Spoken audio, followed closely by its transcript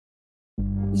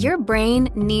Your brain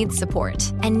needs support,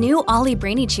 and new Ollie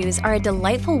Brainy Chews are a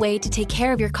delightful way to take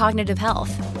care of your cognitive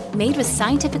health. Made with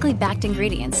scientifically backed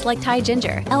ingredients like Thai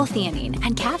ginger, L-theanine,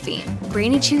 and caffeine,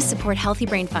 Brainy Chews support healthy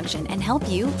brain function and help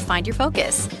you find your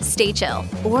focus, stay chill,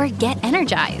 or get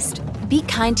energized. Be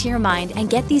kind to your mind and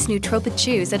get these nootropic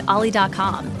chews at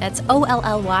ollie.com. That's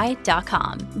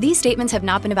OLLY.com. These statements have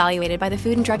not been evaluated by the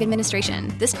Food and Drug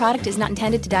Administration. This product is not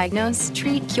intended to diagnose,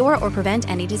 treat, cure, or prevent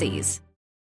any disease.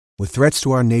 With threats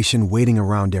to our nation waiting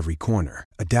around every corner,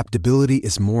 adaptability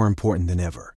is more important than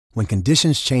ever. When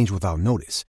conditions change without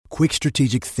notice, quick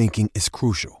strategic thinking is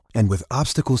crucial. And with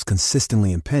obstacles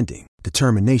consistently impending,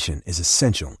 determination is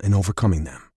essential in overcoming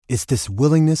them. It's this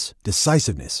willingness,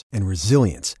 decisiveness, and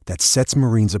resilience that sets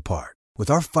Marines apart. With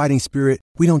our fighting spirit,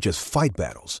 we don't just fight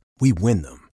battles, we win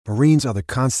them. Marines are the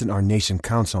constant our nation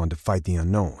counts on to fight the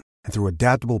unknown. And through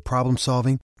adaptable problem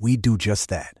solving, we do just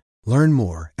that. Learn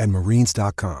more at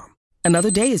marines.com.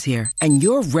 Another day is here, and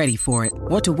you're ready for it.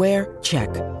 What to wear? Check.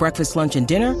 Breakfast, lunch, and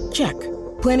dinner? Check.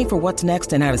 Planning for what's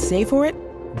next and how to save for it?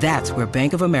 That's where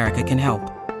Bank of America can help.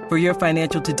 For your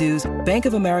financial to-dos, Bank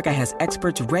of America has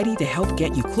experts ready to help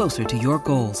get you closer to your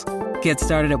goals. Get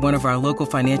started at one of our local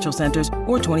financial centers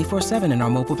or 24/7 in our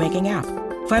mobile banking app.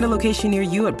 Find a location near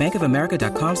you at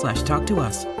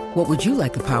bankofamerica.com/talktous. What would you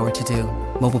like the power to do?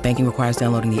 Mobile banking requires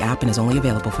downloading the app and is only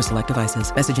available for select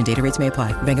devices. Message and data rates may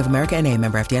apply. Bank of America N.A.,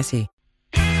 member FDIC.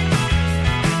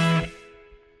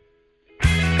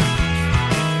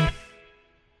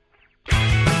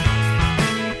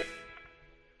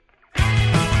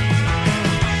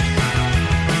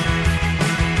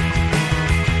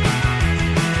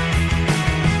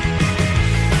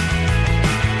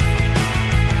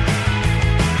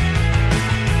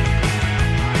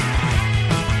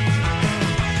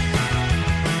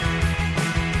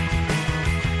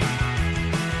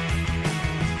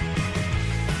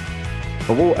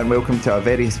 Hello and welcome to a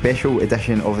very special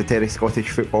edition of the Terrace Scottish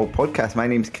Football Podcast. My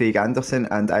name's Craig Anderson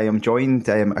and I am joined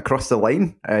across the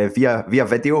line via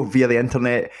video, via the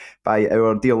internet, by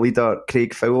our dear leader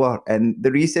Craig Fowler. And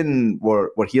the reason we're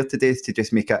here today is to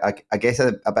just make a bit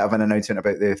of an announcement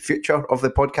about the future of the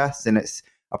podcast. And it's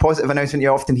a positive announcement.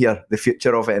 You often hear the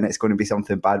future of it and it's going to be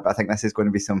something bad, but I think this is going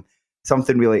to be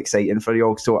something really exciting for you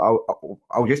all. So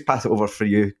I'll just pass it over for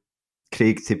you,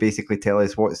 Craig, to basically tell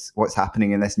us what's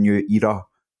happening in this new era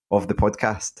of the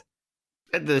podcast.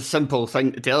 The simple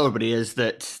thing to tell everybody is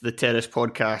that the Terrace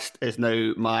Podcast is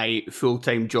now my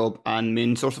full-time job and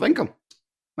main source of income.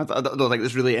 I don't think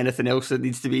there's really anything else that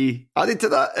needs to be added to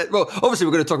that. Well, obviously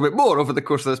we're going to talk about more over the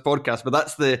course of this podcast, but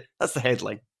that's the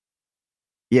headline.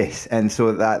 Yes, and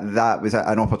so that was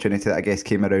an opportunity that I guess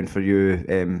came around for you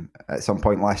at some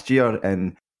point last year,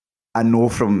 and I know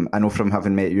from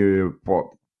having met you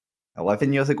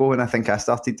 11 years ago when I think I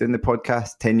started doing the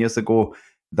podcast, 10 years ago,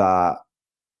 that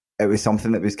it was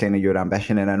something that was kind of your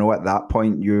ambition. And I know at that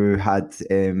point you had,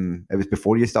 it was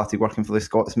before you started working for the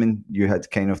Scotsman, you had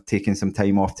kind of taken some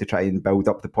time off to try and build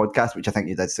up the podcast, which I think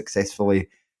you did successfully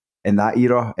in that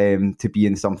era, to be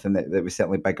in something that was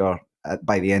certainly bigger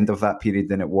by the end of that period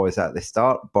than it was at the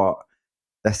start. But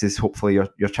this is hopefully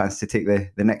your chance to take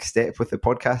the next step with the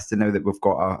podcast. And now that we've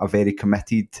got a very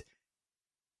committed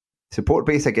support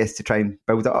base, I guess, to try and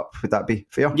build it up. Would that be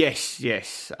fair?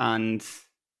 Yes. And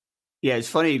yeah, it's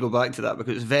funny you go back to that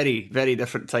because it's very, very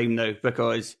different time now,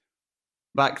 because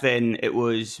back then it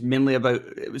was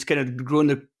kind of growing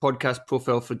the podcast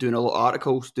profile for doing a lot of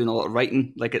articles, doing a lot of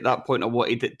writing. Like at that point I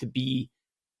wanted it to be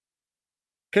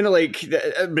kind of like,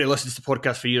 everybody listens to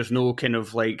podcasts for years know, kind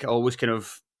of like,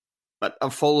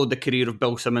 I've followed the career of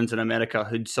Bill Simmons in America,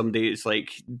 who's somebody, it's like,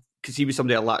 because he was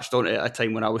somebody I latched on at a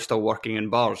time when I was still working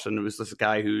in bars, and there was this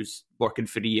guy who's working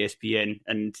for ESPN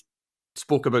and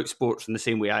spoke about sports in the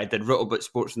same way I did, wrote about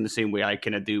sports in the same way I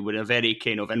kind of do, with a very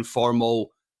kind of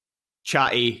informal,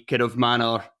 chatty kind of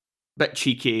manner, bit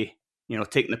cheeky,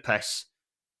 taking the piss.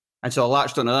 And so I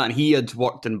latched onto that, and he had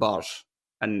worked in bars,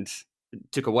 and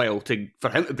it took a while for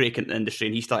him to break into the industry,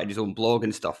 and he started his own blog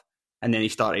and stuff. And then he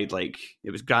started,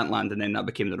 it was Grantland, and then that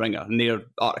became The Ringer, and they're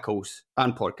articles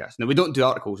and podcasts. Now, we don't do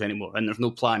articles anymore, and there's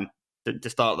no plan to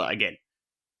start that again.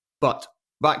 But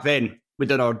back then, we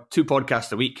did our 2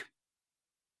 podcasts a week,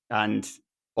 and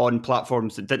on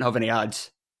platforms that didn't have any ads.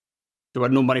 There were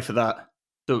no money for that.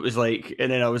 So it was like,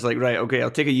 and then I was like, right, okay, I'll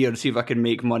take a year to see if I can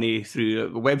make money through a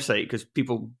website, because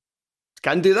people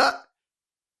can do that.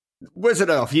 Was it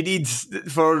enough? You need,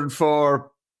 for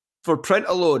print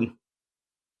alone,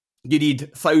 you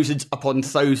need thousands upon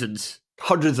thousands,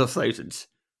 hundreds of thousands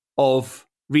of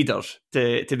readers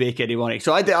to make any money.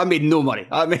 So I made no money.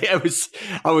 I mean,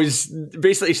 I was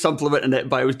basically supplementing it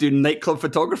by, I was doing nightclub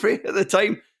photography at the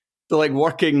time. to like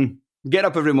getting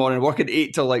up every morning, working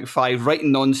 8 till like 5,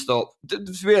 writing non-stop.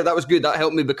 To swear, that was good. That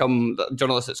helped me become a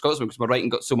journalist at Scotsman because my writing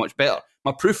got so much better.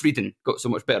 My proofreading got so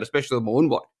much better, especially with my own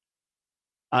work.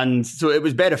 And so it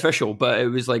was beneficial, but it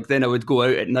was like then I would go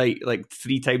out at night like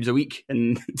 3 times a week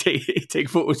and take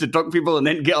photos of drunk people and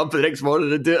then get up the next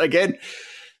morning and do it again.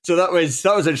 So that was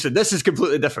interesting. This is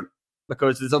completely different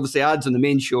because there's obviously ads on the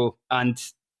main show, and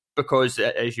because,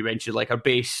 as you mentioned, like our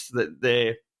base,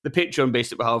 the Patreon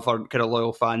base that we have are kind of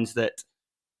loyal fans that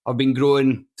have been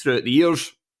growing throughout the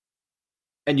years.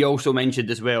 And you also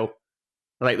mentioned as well,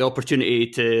 like the opportunity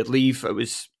to leave. It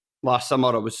was last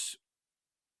summer I was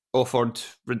offered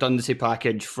redundancy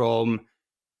package from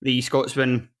the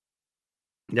Scotsman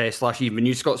 / even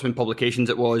New Scotsman publications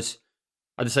it was.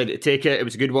 I decided to take it. It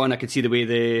was a good one. I could see the way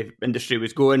the industry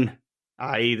was going.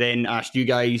 I then asked you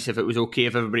guys if it was okay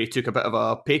if everybody took a bit of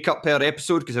a pay cut per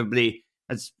episode, because everybody,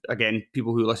 as again,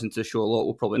 people who listen to the show a lot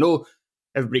will probably know,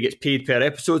 everybody gets paid per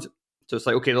episode. So it's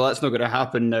like, okay, well, that's not going to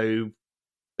happen now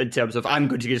in terms of I'm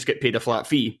going to just get paid a flat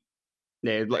fee,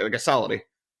 like a salary.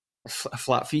 A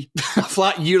flat fee, a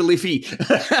flat yearly fee,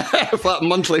 a flat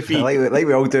monthly fee. Like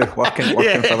we all do, working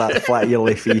for that flat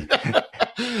yearly fee.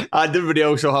 And everybody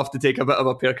also have to take a bit of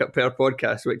a pay cut per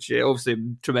podcast, which obviously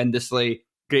I'm tremendously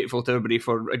grateful to everybody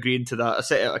for agreeing to that. I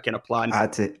set out a kind of plan. I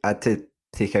had to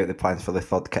take out the plans for the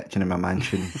third kitchen in my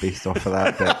mansion based off of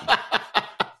that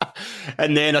bit.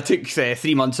 And then I took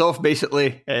 3 months off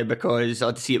basically because I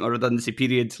had to see it my redundancy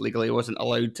period. Legally, I wasn't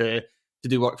allowed to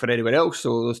do work for anywhere else.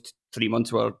 So those 3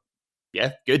 months were,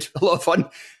 good, a lot of fun.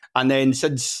 And then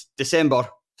since December,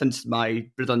 since my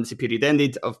redundancy period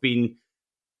ended, I've been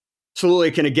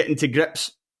slowly kind of getting to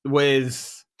grips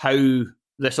with how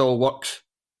this all works.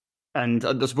 And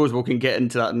I suppose we can get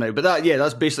into that now. But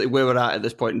that's basically where we're at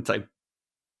this point in time.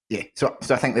 Yeah, so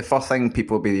I think the first thing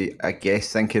people will be, I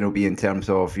guess, thinking will be in terms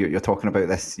of, you're talking about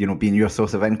this, being your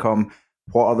source of income.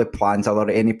 What are the plans? Are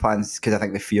there any plans? Because I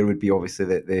think the fear would be obviously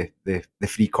that the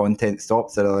free content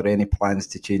stops. Are there any plans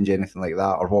to change anything like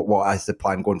that? Or what is the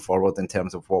plan going forward in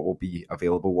terms of what will be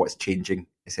available? What's changing,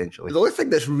 essentially? The only thing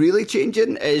that's really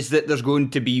changing is that there's going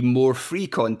to be more free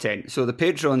content. So the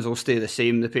Patrons will stay the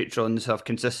same. The Patrons have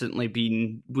consistently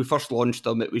been, we first launched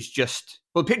them, it was just,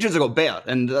 well, the Patrons have got better.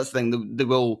 And that's the thing, they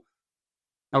will,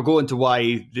 I'll go into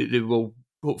why they will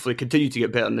hopefully continue to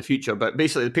get better in the future. But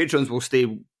basically the Patrons will stay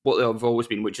what they've always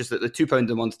been, which is that the £2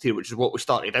 a month tier, which is what we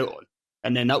started out on.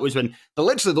 And then that was when, the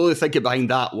only thinking behind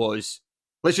that was,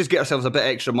 let's just get ourselves a bit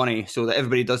extra money so that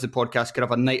everybody does the podcast can have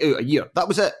a night out a year. That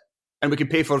was it. And we could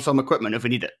pay for some equipment if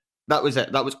we need it. That was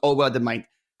it. That was all we had in mind.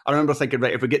 I remember thinking,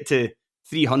 right, if we get to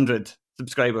 300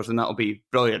 subscribers, then that'll be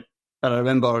brilliant. And I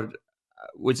remember I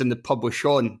was in the pub with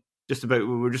Sean, we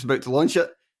were just about to launch it. And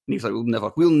he was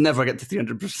like, we'll never get to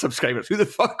 300 subscribers. Who the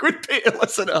fuck would pay to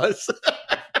listen to us?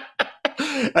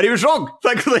 And he was wrong.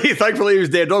 Thankfully, he was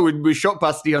dead wrong. We shot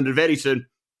past 300 very soon.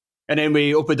 And then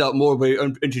we opened up more by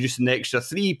introducing the extra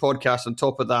 3 podcasts on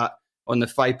top of that on the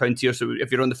 £5 tier. So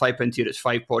if you're on the £5 tier, it's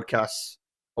 5 podcasts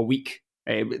a week.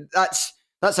 That's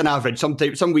an average. Some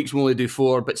weeks we only do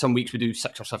 4, but some weeks we do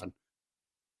 6 or 7.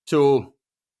 So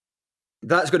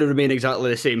that's going to remain exactly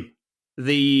the same.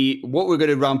 What we're going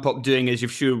to ramp up doing is, I'm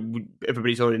sure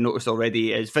everybody's already noticed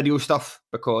already, is video stuff,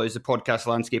 because the podcast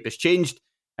landscape has changed.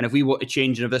 And if we want to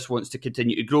change and if this wants to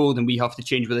continue to grow, then we have to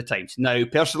change with the times. Now,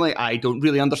 personally, I don't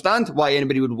really understand why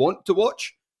anybody would want to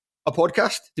watch a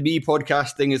podcast. To me,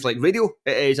 podcasting is like radio.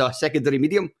 It is a secondary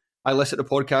medium. I listen to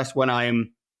podcasts when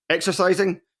I'm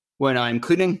exercising, when I'm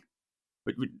cleaning,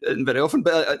 which isn't very often,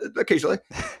 but occasionally.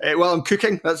 While I'm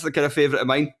cooking, that's the kind of favourite of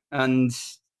mine. And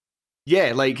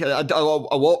yeah, like I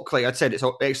walk, like I said, it's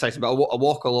exercising, but I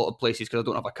walk a lot of places because I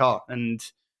don't have a car. And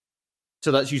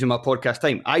so that's using my podcast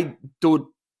time. I don't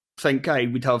think I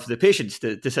would have the patience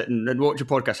to sit and watch a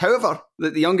podcast. However,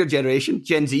 the younger generation,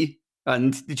 Gen Z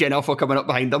and the Gen Alpha coming up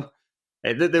behind them,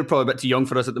 they're probably a bit too young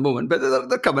for us at the moment, but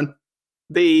they're coming.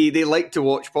 They like to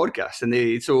watch podcasts,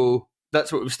 and so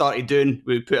that's what we've started doing.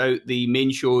 We put out the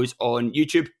main shows on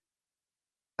YouTube,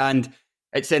 and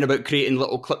it's then about creating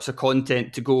little clips of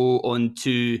content to go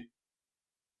onto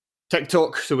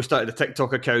TikTok. So we started a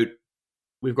TikTok account.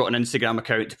 We've got an Instagram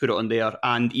account to put it on there,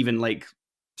 and even like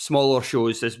smaller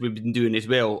shows as we've been doing as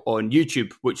well on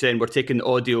YouTube, which then we're taking the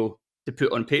audio to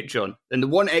put on Patreon. And the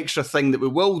one extra thing that we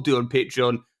will do on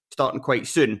Patreon starting quite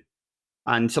soon,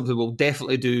 and something we'll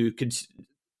definitely do,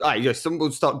 something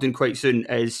we'll start doing quite soon,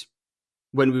 is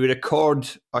when we record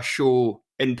a show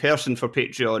in person for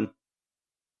Patreon,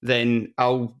 then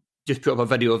I'll just put up a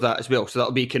video of that as well. So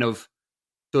that'll be kind of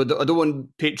So I don't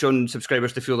want Patreon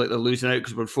subscribers to feel like they're losing out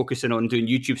because we're focusing on doing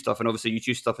YouTube stuff, and obviously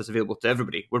YouTube stuff is available to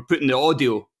everybody. We're putting the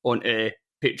audio on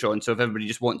Patreon, so if everybody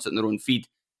just wants it in their own feed,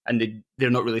 and they're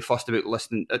not really fussed about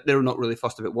listening, they're not really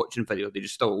fussed about watching video, they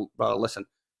just still rather listen.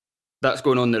 That's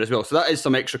going on there as well. So that is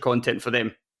some extra content for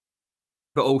them.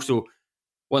 But also,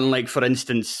 one like, for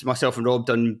instance, myself and Rob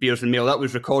done Beers and Mail, that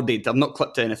was recorded. I've not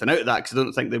clipped anything out of that because I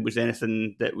don't think there was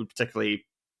anything that would particularly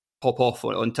pop off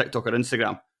on TikTok or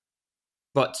Instagram.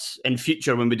 But in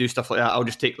future, when we do stuff like that, I'll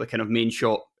just take the kind of main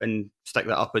shot and stick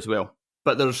that up as well.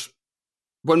 But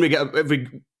when we get, if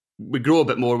we grow a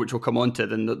bit more, which we'll come on to,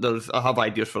 then I have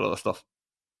ideas for other stuff.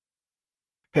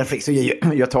 Perfect. So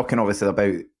you're talking obviously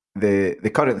about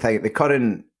the current thing, the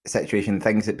current situation,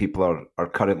 things that people are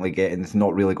currently getting. It's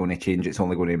not really going to change. It's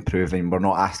only going to improve, and we're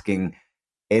not asking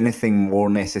anything more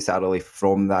necessarily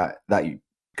from that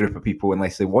group of people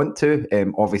unless they want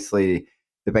to. Obviously,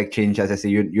 the big change, as I say,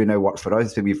 you now work for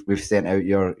us. So we've sent out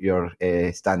your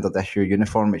standard issue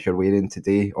uniform, which you're wearing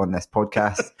today on this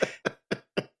podcast.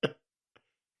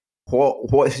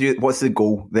 What's the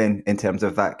goal then in terms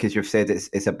of that? Because you've said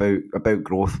it's about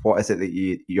growth. What is it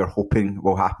that you're hoping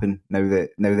will happen now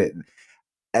that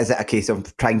is it a case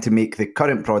of trying to make the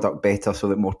current product better so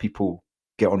that more people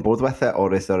get on board with it,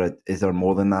 or is there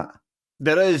more than that?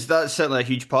 There is. That's certainly a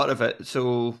huge part of it.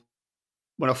 So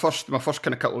when my first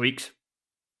kind of couple of weeks,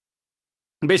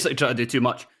 I basically tried to do too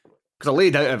much because I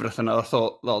laid out everything and I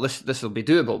thought, well, this will be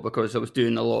doable because I was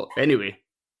doing a lot anyway.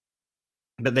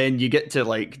 But then you get to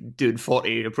like doing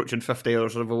 40, approaching 50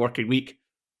 hours of a working week,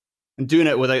 and doing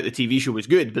it without the TV show was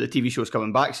good, but the TV show's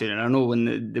coming back soon. And I know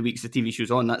when the weeks the TV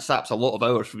show's on, that saps a lot of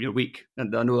hours from your week.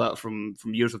 And I know that from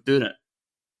years of doing it.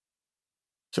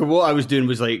 So what I was doing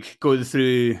was like going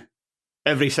through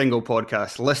every single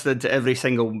podcast, listening to every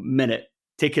single minute,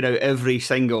 taking out every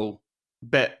single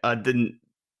bit I didn't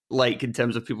like in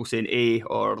terms of people saying A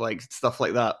or like stuff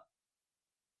like that.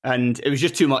 And it was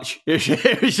just too much.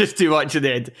 It was just too much in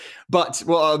the end. But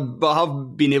what I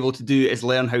have been able to do is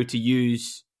learn how to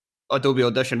use Adobe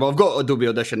Audition. Well, I've got Adobe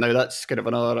Audition now. That's kind of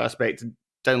another aspect.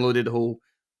 Downloaded the whole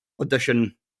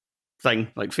Audition thing,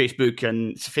 like Facebook,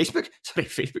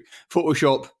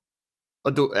 Photoshop,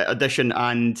 Audition,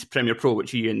 and Premiere Pro,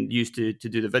 which Ian used to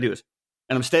do the videos.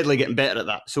 And I'm steadily getting better at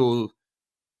that. So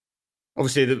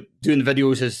obviously, doing the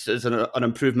videos is an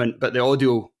improvement, but the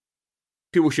audio,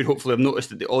 people should hopefully have noticed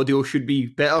that the audio should be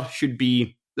better.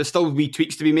 There's still wee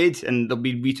tweaks to be made, and there'll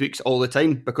be wee tweaks all the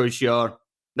time because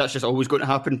that's just always going to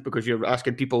happen because you're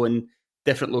asking people in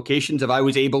different locations. If I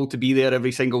was able to be there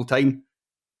every single time,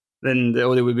 then the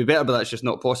audio would be better, but that's just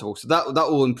not possible. So that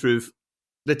will improve.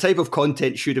 The type of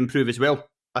content should improve as well.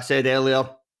 I said earlier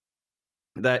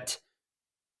that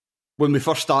when we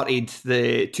first started,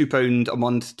 the £2 a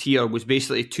month tier was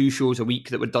basically 2 shows a week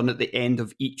that were done at the end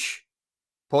of each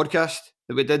podcast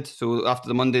that we did. So after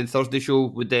the Monday and Thursday show,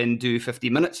 we'd then do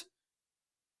 15 minutes.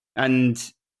 And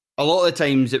a lot of the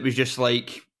times it was just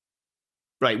like,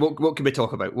 right, what can we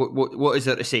talk about? What is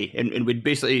there to say? And we'd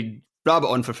basically grab it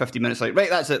on for 50 minutes, like, right,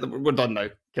 that's it, we're done now,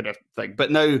 kind of thing.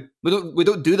 But now we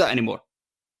don't do that anymore.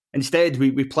 Instead,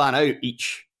 we plan out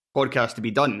each podcast to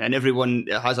be done, and everyone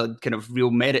has a kind of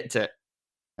real merit to it.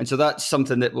 And so that's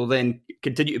something that will then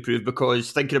continue to improve,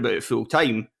 because thinking about it full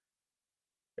time,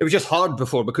 it was just hard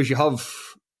before, because you have,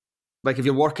 like, if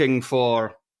you're working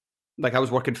for, like I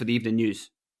was working for the Evening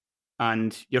News,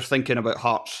 and you're thinking about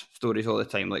Hearts stories all the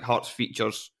time, like Hearts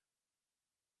features,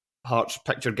 Hearts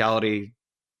picture gallery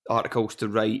articles to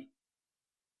write.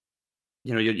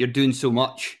 You know, you're doing so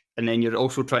much, and then you're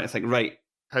also trying to think, right,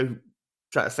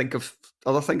 try to think of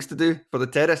other things to do for the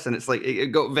Terrace, and it's like it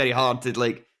got very hard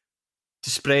to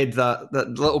spread that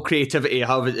little creativity I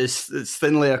have as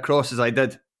thinly across as I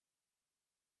did.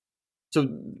 So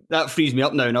that frees me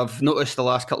up now, and I've noticed the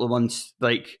last couple of months,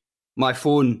 like my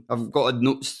phone, I've got a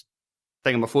notes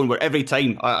thing on my phone where every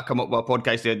time I come up with a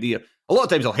podcast idea, a lot of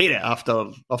times I'll hate it after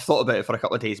I've thought about it for a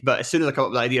couple of days, but as soon as I come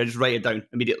up with the idea, I just write it down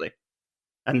immediately.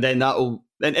 And then that'll,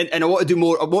 and I want to do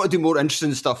more. I want to do more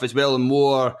interesting stuff as well, and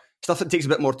more stuff that takes a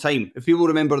bit more time. If people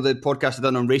remember the podcast I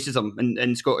done on racism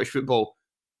in Scottish football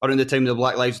around the time of the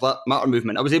Black Lives Matter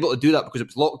movement, I was able to do that because it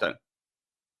was lockdown,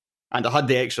 and I had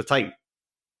the extra time.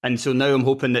 And so now I'm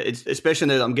hoping that it's, especially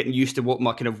now that I'm getting used to what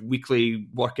my kind of weekly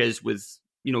work is with,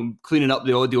 you know, cleaning up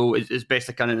the audio as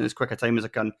best I can in as quick a time as I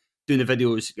can, doing the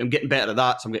videos. I'm getting better at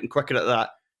that, so I'm getting quicker at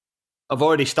that. I've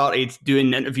already started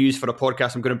doing interviews for a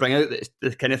podcast I'm going to bring out. That's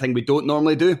the kind of thing we don't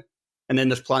normally do. And then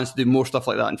there's plans to do more stuff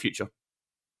like that in future.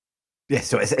 Yeah,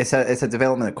 so it's a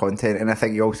development of content. And I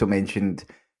think you also mentioned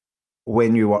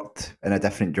when you worked in a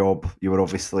different job, you were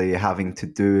obviously having to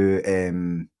do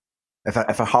if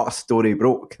a Hearts story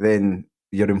broke, then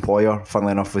your employer,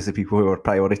 funnily enough, was the people who were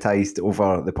prioritised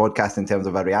over the podcast in terms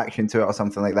of a reaction to it or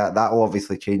something like that. That will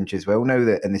obviously change as well now,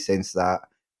 that in the sense that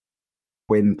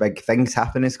when big things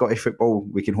happen in Scottish football,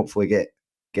 we can hopefully get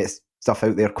stuff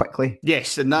out there quickly.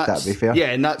 Yes, and that'd be fair.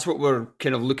 Yeah, and that's what we're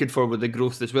kind of looking for with the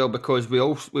growth as well, because we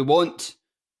want.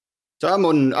 So I'm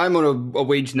on a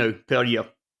wage now per year,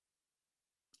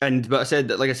 but I said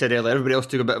that, like I said earlier, everybody else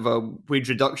took a bit of a wage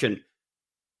reduction.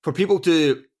 For people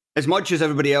to, as much as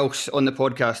everybody else on the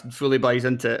podcast fully buys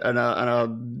into it, and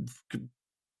I'm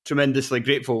tremendously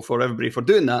grateful for everybody for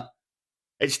doing that,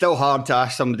 it's still hard to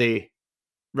ask somebody,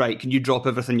 right, can you drop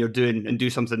everything you're doing and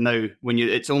do something now when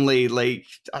it's only like,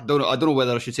 I don't know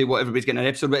whether I should say what everybody's getting an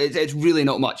episode, but it's really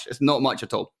not much. It's not much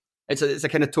at all. It's a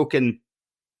kind of token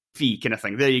fee kind of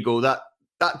thing. There you go. That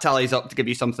tallies up to give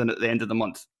you something at the end of the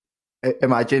month.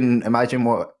 Imagine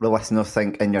what the listeners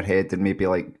think in your head, and maybe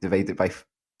like divide it by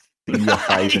 3 or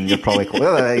 5, and you're probably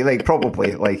probably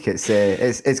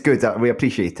it's good. We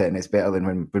appreciate it, and it's better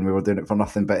than when we were doing it for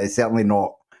nothing. But it's certainly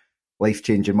not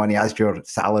life-changing money, as your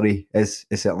salary is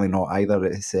certainly not either.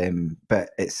 It's but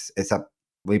it's a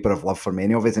labour of love for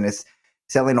many of us, and it's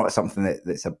certainly not something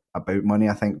that's about money,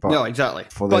 I think. But no, exactly.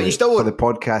 But you still, for the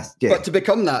podcast, yeah. But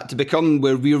to become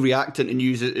where we're reacting and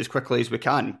use it as quickly as we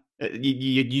can,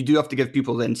 you do have to give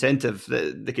people the incentive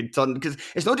that they can turn, because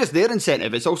it's not just their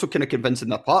incentive; it's also kind of convincing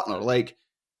their partner, like,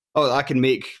 oh, I can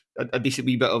make a decent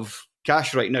wee bit of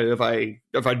cash right now if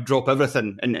I drop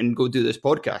everything and go do this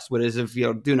podcast. Whereas if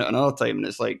you're doing it another time and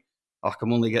it's like, oh,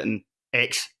 I'm only getting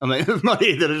X amount of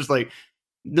money, they're just like,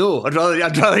 no, I'd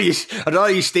rather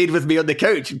you stayed with me on the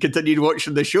couch and continued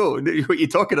watching the show. What are you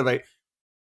talking about?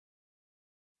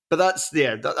 But that's,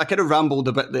 I kind of rambled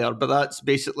a bit there, but that's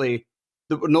basically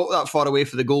that we're not that far away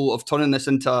from the goal of turning this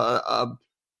into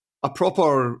a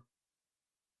proper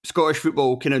Scottish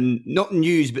football kind of, not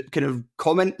news, but kind of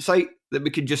comment site that we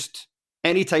could just,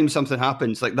 anytime something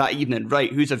happens, like that evening,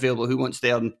 right, who's available, who wants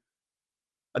to earn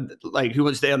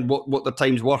what their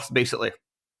time's worth, basically.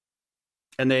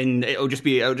 And then it'll just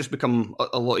become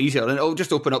a lot easier, and it'll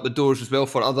just open up the doors as well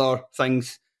for other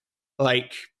things.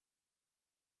 Like,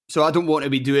 so I don't want to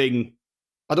be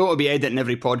editing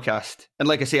every podcast. And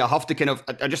like I say, I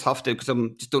just have to, because I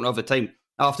just don't have the time.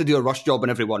 I have to do a rush job on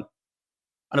everyone.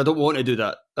 And I don't want to do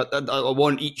that. I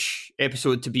want each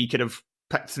episode to be kind of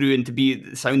picked through and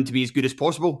the sound to be as good as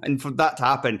possible. And for that to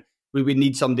happen, we would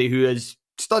need somebody who has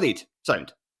studied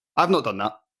sound. I've not done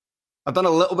that. I've done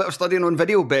a little bit of studying on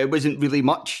video, but it wasn't really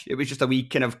much. It was just a wee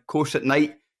kind of course at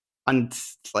night. And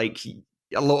like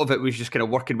a lot of it was just kind of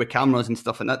working with cameras and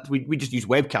stuff. And that we just use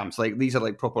webcams. Like these are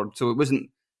like proper. So it wasn't.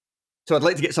 So I'd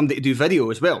like to get somebody to do video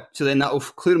as well. So then that'll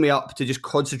clear me up to just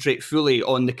concentrate fully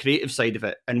on the creative side of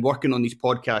it and working on these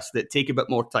podcasts that take a bit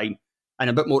more time and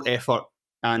a bit more effort.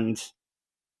 And,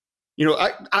 you know,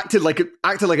 acted like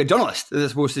a journalist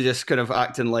as opposed to just kind of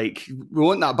acting like, we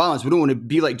want that balance. We don't want to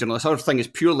be like journalists. Our thing is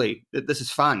purely that this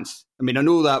is fans. I mean, I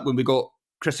know that when we got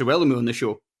Chris Owellamy on the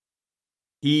show,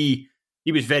 he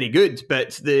was very good,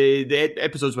 but the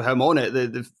episodes with him on it,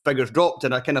 the figures dropped,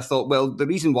 and I kind of thought, well, the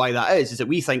reason why that is that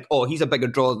we think, oh, he's a bigger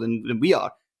draw than we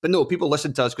are. But no, people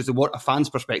listen to us because they want a fan's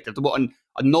perspective. They want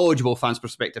a knowledgeable fan's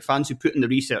perspective, fans who put in the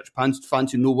research,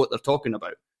 fans who know what they're talking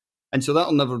about. And so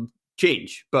that'll never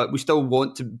change, but we still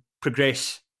want to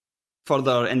progress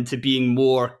further into being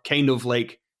more kind of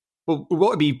like, well, we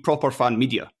want to be proper fan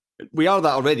media. We are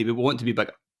that already, but we want to be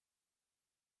bigger.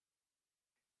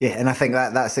 Yeah, and I think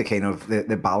that's the kind of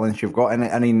the balance you've got. And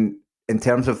I mean, in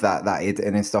terms of that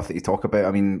editing and stuff that you talk about,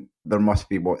 I mean, there must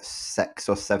be 6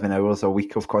 or 7 hours a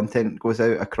week of content goes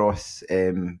out across.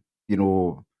 You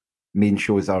know, main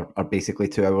shows are basically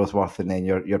 2 hours worth, and then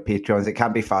your Patreons, it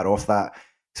can't be far off that.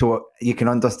 So you can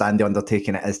understand the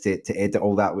undertaking it is to edit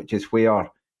all that, which is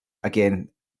where, again,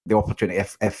 the opportunity,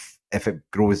 if it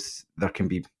grows, there can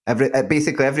be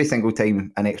basically every single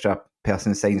time an extra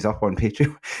person signs up on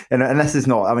Patreon. And this is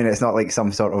not, I mean, it's not like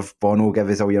some sort of Bono give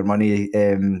us all your money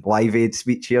Live Aid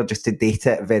speech here, just to date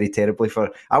it very terribly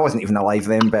I wasn't even alive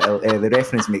then, but the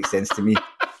reference makes sense to me.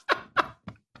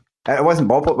 It wasn't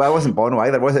Bono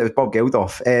either, was it? It was Bob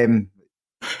Geldof.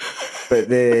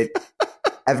 But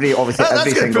every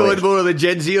single... That's more of the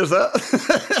Gen Zers,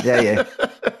 that. Yeah.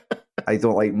 I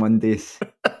don't like Mondays.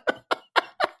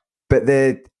 But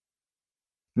the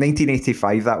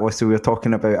 1985 that was, so we were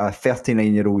talking about a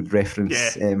 39-year-old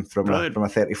reference from a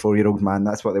 34-year-old man.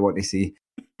 That's what they want to see.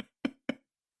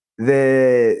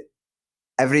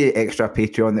 Every extra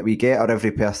Patreon that we get, or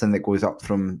every person that goes up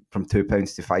from £2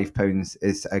 to £5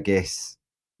 is, I guess,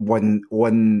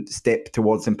 one step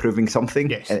towards improving something.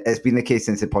 Yes. It's been the case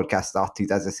since the podcast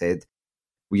started, as I said.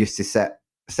 we used to sit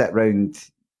round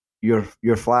your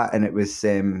flat, and it was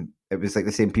like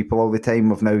the same people all the time.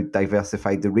 We've now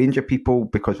diversified the range of people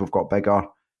because we've got bigger.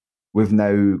 We've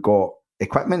now got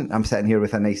equipment. I'm sitting here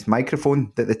with a nice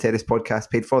microphone that the Terrace Podcast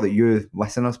paid for, that you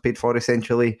listeners paid for,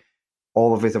 essentially.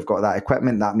 All of us have got that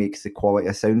equipment. That makes the quality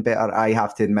of sound better. I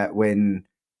have to admit, when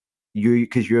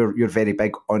because you're very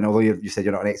big on, although you said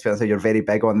you're not an expert, so you're very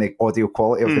big on the audio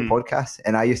quality of the podcast.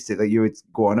 And I used to, like, you would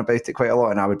go on about it quite a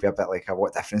lot, and I would be a bit like,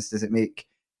 what difference does it make?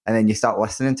 And then you start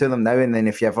listening to them now, and then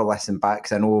if you ever listen back,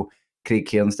 because I know Craig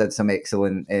Cairns did some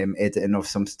excellent editing of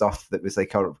some stuff that was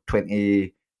like our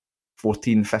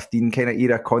 2014, 15 kind of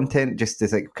era content, just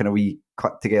as like kind of wee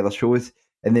clip together shows,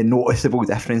 and the noticeable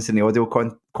difference in the audio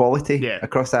quality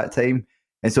across that time.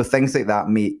 And so things like that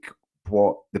make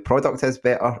what the product is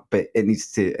better, but it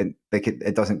needs to, like,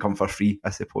 it doesn't come for free,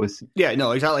 I suppose. Yeah,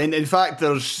 no, exactly. And in fact,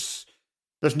 there's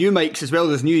new mics as well.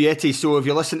 There's new Yetis. So if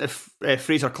you listen to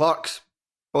Fraser Clark's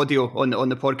audio on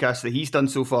the podcast that he's done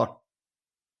so far,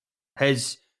 I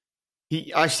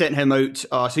sent him out.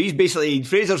 So he's basically,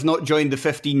 Fraser's not joined the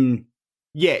 15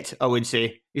 yet, I would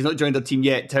say. He's not joined the team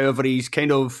yet. However, he's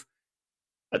kind of,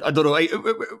 I don't know.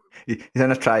 He's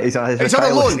on a try. He's on a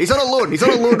loan. He's on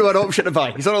a loan to an option to buy.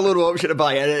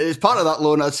 And as part of that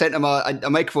loan, I sent him a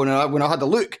microphone. And when I had a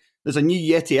look, there's a new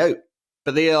Yeti out.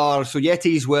 But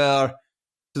Yetis were,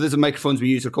 so there's the microphones we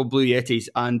use. They're called Blue Yetis,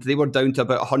 and they were down to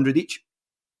about 100 each.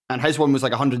 And his one was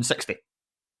like 160.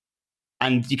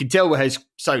 And you can tell with his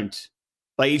sound,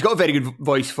 like, he's got a very good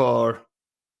voice for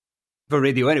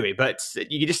radio anyway. But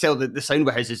you can just tell that the sound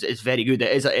with his is very good.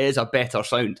 It is a better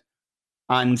sound.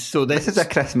 And so this is a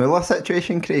Chris Muller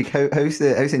situation, Craig. How's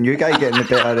the new guy getting the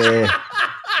better?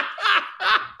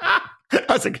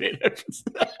 That's a great reference.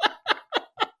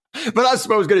 But that's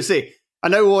what I was going to say. I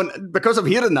now because I'm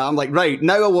hearing that, I'm like, right,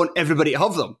 now I want everybody to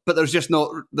have them. But there's just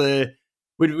not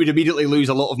we'd immediately lose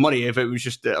a lot of money if it was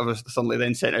just, I was suddenly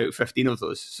then sent out 15 of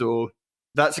those. So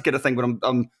that's the kind of thing where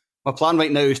my plan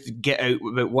right now is to get out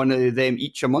about one of them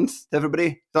each a month to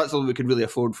everybody. That's all we could really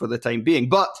afford for the time being.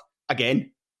 But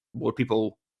again, more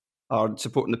people are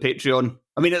supporting the Patreon.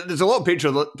 I mean, there's a lot of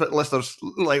Patreon listeners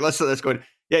like listen to this going,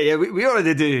 yeah, we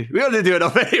already do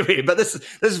enough anyway. But this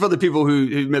is for the people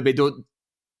who maybe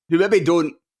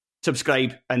don't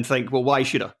subscribe and think, well, why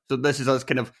should I? So this is us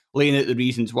kind of laying out the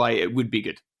reasons why it would be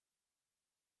good.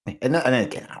 And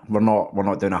again, we're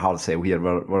not doing a hard sell here.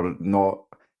 We're not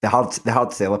the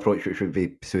hard sell approach, which would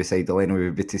be suicidal anyway,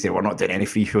 would be to say we're not doing any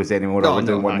free shows anymore. We're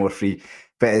doing one more free.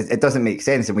 But it doesn't make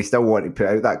sense, and we still want to put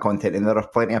out that content. And there are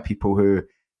plenty of people who,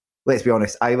 let's be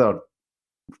honest, either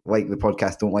like the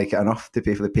podcast, don't like it enough to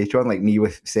pay for the Patreon, like me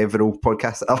with several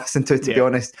podcasts that I listen to be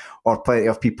honest, or plenty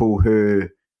of people who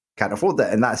can't afford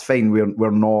it, and that's fine. We're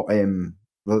not.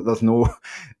 There's no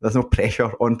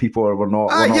pressure on people, or we're not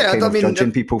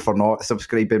judging people for not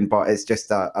subscribing. But it's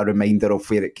just a reminder of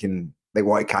where it can. Like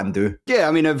what it can do. Yeah,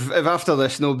 I mean, if after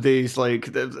this nobody's like,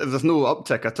 if there's no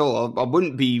uptick at all, I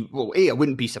wouldn't be, well, A, I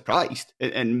wouldn't be surprised,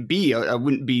 and B, I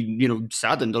wouldn't be,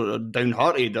 saddened or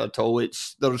downhearted at all.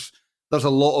 There's a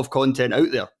lot of content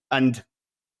out there, and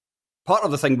part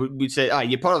of the thing we'd say,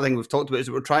 part of the thing we've talked about is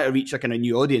that we're trying to reach a kind of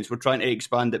new audience. We're trying to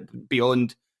expand it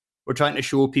beyond. We're trying to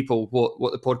show people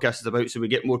what the podcast is about, so we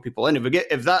get more people in.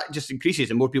 If that just increases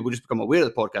and more people just become aware of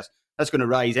the podcast, that's going to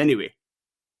rise anyway.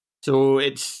 So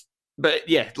But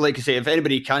yeah, like I say, if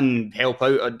anybody can help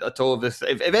out at all of this,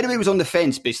 if anybody was on the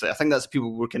fence, basically, I think that's the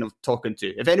people we're kind of talking to.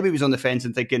 If anybody was on the fence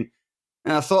and thinking,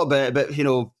 I thought about it, but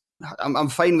I'm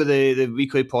fine with the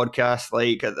weekly podcast.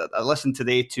 Like I listen to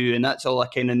the A2, and that's all I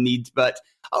kind of need. But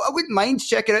I wouldn't mind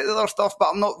checking out the other stuff, but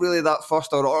I'm not really that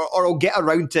fussed, or I'll get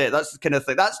around to it. That's the kind of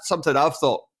thing. That's something I've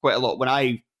thought quite a lot.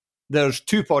 There's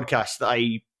 2 podcasts that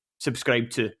I subscribe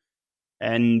to,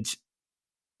 and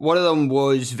one of them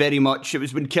was very much, it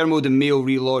was when Kermode and Mail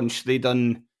relaunched, they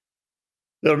done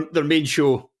their main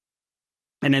show,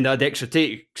 and then they had extra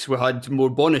takes. We had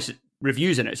more bonus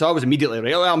reviews in it. So I was immediately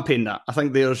right, I'm paying that. I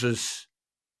think theirs is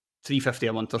 $3.50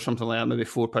 a month or something like that, maybe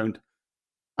 £4.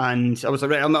 And I was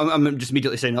like, right, I'm just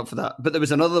immediately signing up for that. But there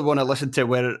was another one I listened to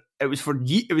where it was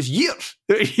it was years.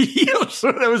 Years. So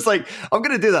I was like, I'm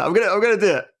going to do that. I'm going to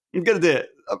do it. I'm going to do it.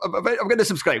 I'm going to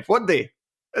subscribe one day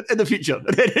in the future.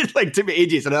 And then it took me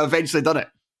ages, and I eventually done it.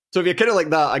 So if you're kind of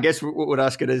like that, I guess what we're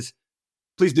asking is,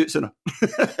 please do it sooner.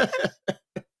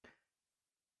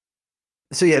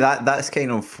 So yeah, that's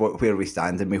kind of where we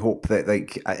stand, and we hope that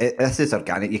this is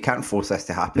organic. You can't force this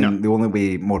to happen. No. The only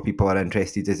way more people are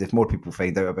interested is if more people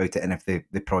find out about it, and if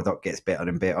the product gets better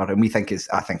and better. And I think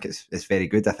it's very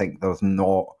good. I think there's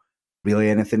not really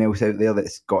anything else out there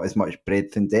that's got as much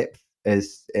breadth and depth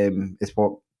as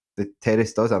what the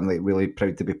Terrace does. I'm like really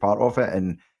proud to be part of it,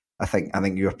 and I think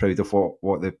you're proud of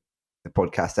what the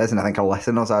podcast is, and I think our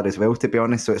listeners are as well, to be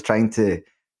honest. So it's trying to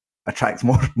attract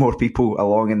more people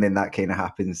along, and then that kind of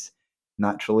happens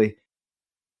naturally.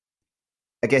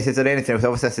 I guess, is there anything else?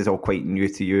 Obviously, this is all quite new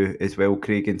to you as well,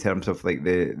 Craig, in terms of like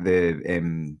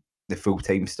the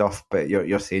full-time stuff, but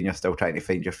you're saying you're still trying to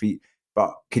find your feet.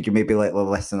 But could you maybe let the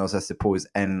listeners, I suppose,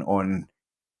 in on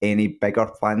any bigger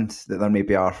plans that there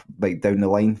maybe are like down the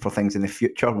line for things in the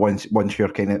future once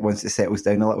it settles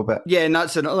down a little bit? Yeah, and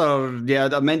that's another. Yeah,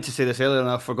 I meant to say this earlier and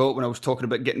I forgot when I was talking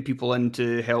about getting people in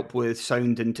to help with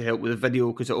sound and to help with the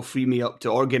video, because it'll free me up to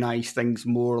organise things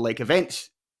more like events.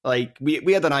 Like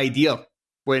we had an idea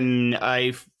when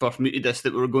I first mooted this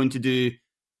that we were going to do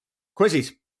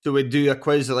quizzes. So we'd do a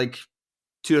quiz like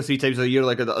 2 or 3 times a year,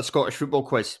 like a Scottish football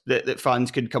quiz that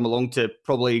fans could come along to,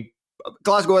 probably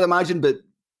Glasgow, I'd imagine, but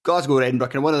Glasgow or Edinburgh,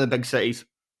 kind of one of the big cities.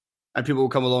 And people will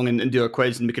come along and do a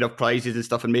quiz, and we could have prizes and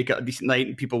stuff and make it a decent night,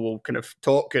 and people will kind of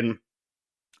talk and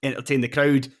entertain the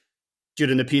crowd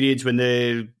during the periods when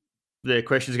the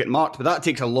questions get marked. But that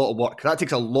takes a lot of work. That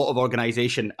takes a lot of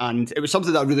organisation. And it was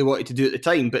something that I really wanted to do at the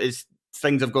time, but as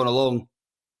things have gone along,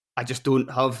 I just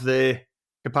don't have the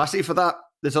capacity for that.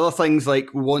 There's other things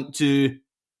like we want to,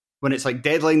 when it's like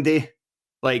deadline day,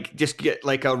 like just get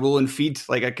like a rolling feed,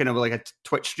 like a kind of like a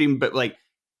Twitch stream, but like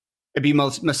it'd be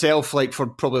myself like for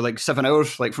probably like 7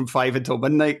 hours, like from 5 until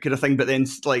midnight kind of thing. But then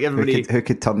like everybody, who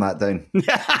could turn that down?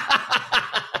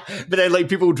 But then like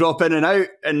people drop in and out,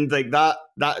 and like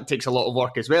that takes a lot of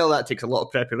work as well. That takes a lot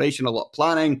of preparation, a lot of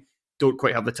planning. Don't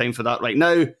quite have the time for that right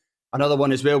now. Another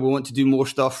one as well, we want to do more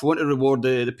stuff. We want to reward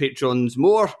the patrons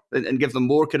more and give them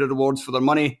more kind of rewards for their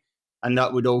money. And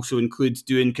that would also include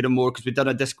doing kind of more, because we've done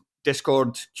a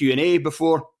Discord Q&A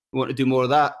before. We want to do more of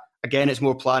that. Again, it's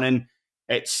more planning.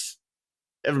 It's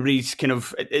everybody's kind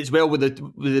of, it's well with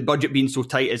the budget being so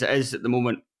tight as it is at the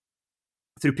moment,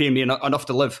 through paying me enough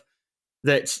to live,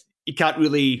 that you can't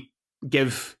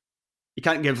give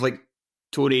like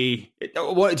Tony. I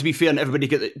want it to be fair and everybody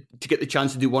get the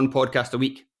chance to do one podcast a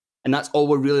week. And that's all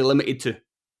we're really limited to.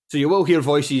 So you will hear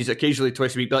voices occasionally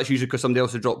twice a week, but that's usually because somebody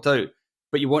else has dropped out.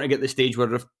 But you want to get to the stage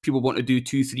where if people want to do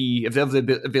 2, 3, if they have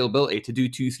the availability to do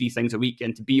 2, 3 things a week,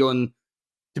 and to be on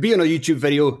a YouTube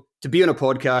video, to be on a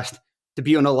podcast, to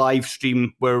be on a live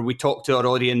stream where we talk to our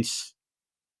audience,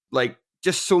 like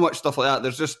just so much stuff like that.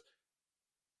 There's just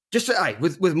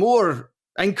with more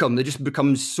income, there just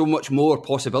becomes so much more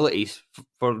possibilities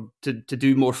to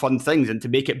do more fun things and to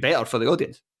make it better for the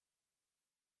audience.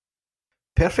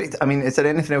 Perfect. I mean, is there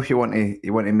anything else you want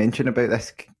to mention about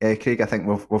this, Craig? I think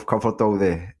we've covered all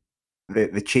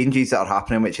the changes that are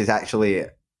happening, which is actually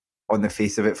on the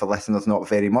face of it for listeners not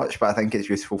very much, but I think it's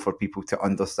useful for people to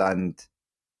understand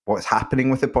what's happening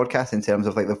with the podcast in terms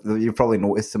of like you've probably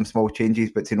noticed some small changes,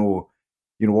 but to know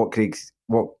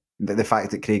the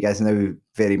fact that Craig is now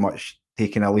very much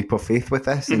taking a leap of faith with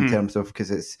this in terms of,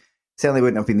 because it's certainly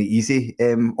wouldn't have been the easy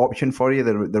option for you.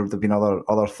 There would have been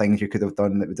other things you could have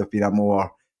done that would have been a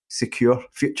more secure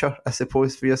future, I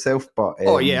suppose, for yourself. But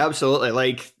oh yeah, absolutely.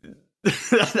 Like,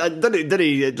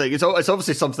 it's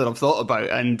obviously something I've thought about,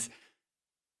 and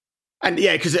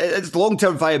yeah, because it's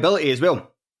long-term viability as well.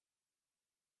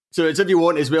 So it's if you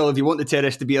want the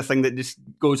Terrace to be a thing that just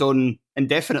goes on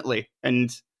indefinitely and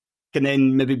can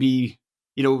then maybe be,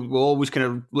 we'll always kind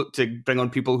of look to bring on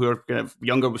people who are kind of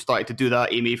younger. We started to do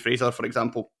that, Amy Fraser, for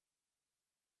example.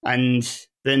 And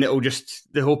then it'll just,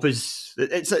 the hope is,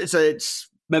 it's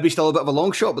maybe still a bit of a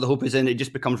long shot, but the hope is it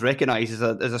just becomes recognised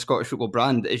as a Scottish football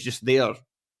brand that is just there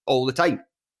all the time.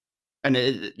 And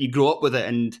you grow up with it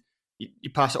and you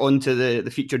pass it on to the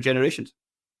future generations.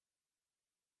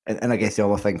 And I guess the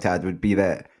other thing to add would be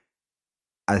that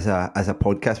as a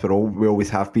podcast, we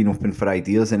always have been open for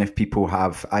ideas, and if people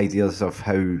have ideas of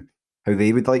how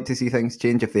they would like to see things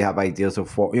change, if they have ideas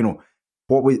of what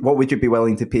would you be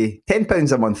willing to pay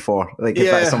 £10 a month for? Like,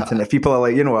 if that's something, if people are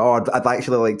like, I'd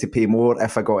actually like to pay more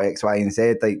if I got X, Y, and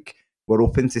Z, like, we're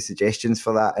open to suggestions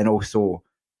for that. And also,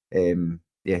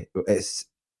 it's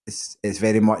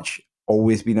very much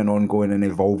always been an ongoing and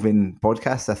evolving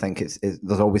podcast. I think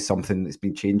there's always something that's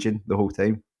been changing the whole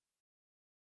time.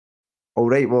 All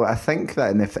right, well, I think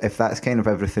that, and if that's kind of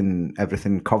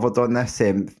everything covered on this,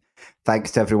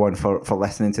 thanks to everyone for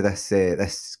listening to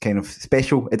this kind of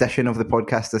special edition of the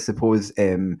podcast, I suppose.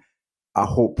 I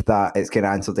hope that it's kind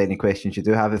of answered any questions you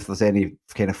do have. If there's any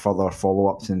kind of further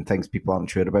follow-ups and things people aren't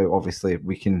sure about, obviously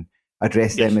we can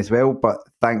address them as well. But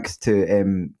thanks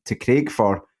to Craig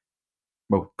for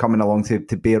coming along to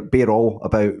bear all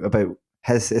about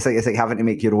his. It's like having to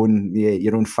make your own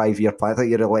 5-year plan. It's like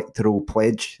your electoral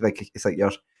pledge. Like it's like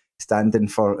standing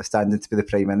to be the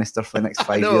Prime Minister for the next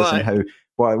 5 years, and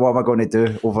what am I going to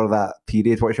do over that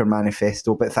period? What's your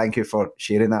manifesto? But thank you for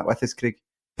sharing that with us, Craig.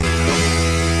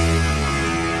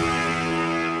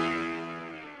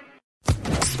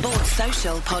 Sports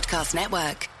Social Podcast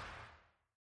Network.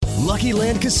 Lucky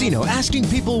Land Casino, asking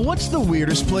people, what's the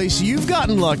weirdest place you've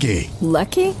gotten lucky?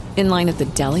 Lucky? In line at the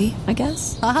deli, I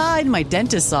guess? Aha, in my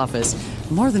dentist's office.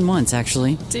 More than once,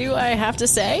 actually. Do I have to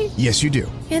say? Yes, you do.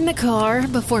 In the car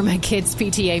before my kids'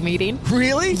 PTA meeting.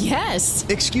 Really? Yes.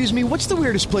 Excuse me, what's the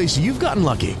weirdest place you've gotten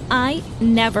lucky? I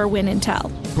never win and tell.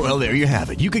 Well, there you have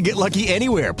it. You can get lucky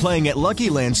anywhere, playing at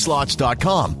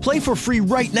LuckyLandSlots.com. Play for free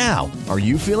right now. Are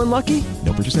you feeling lucky?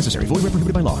 No purchase necessary. Void where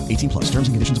prohibited by law. 18+. Terms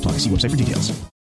and conditions apply. See website for details.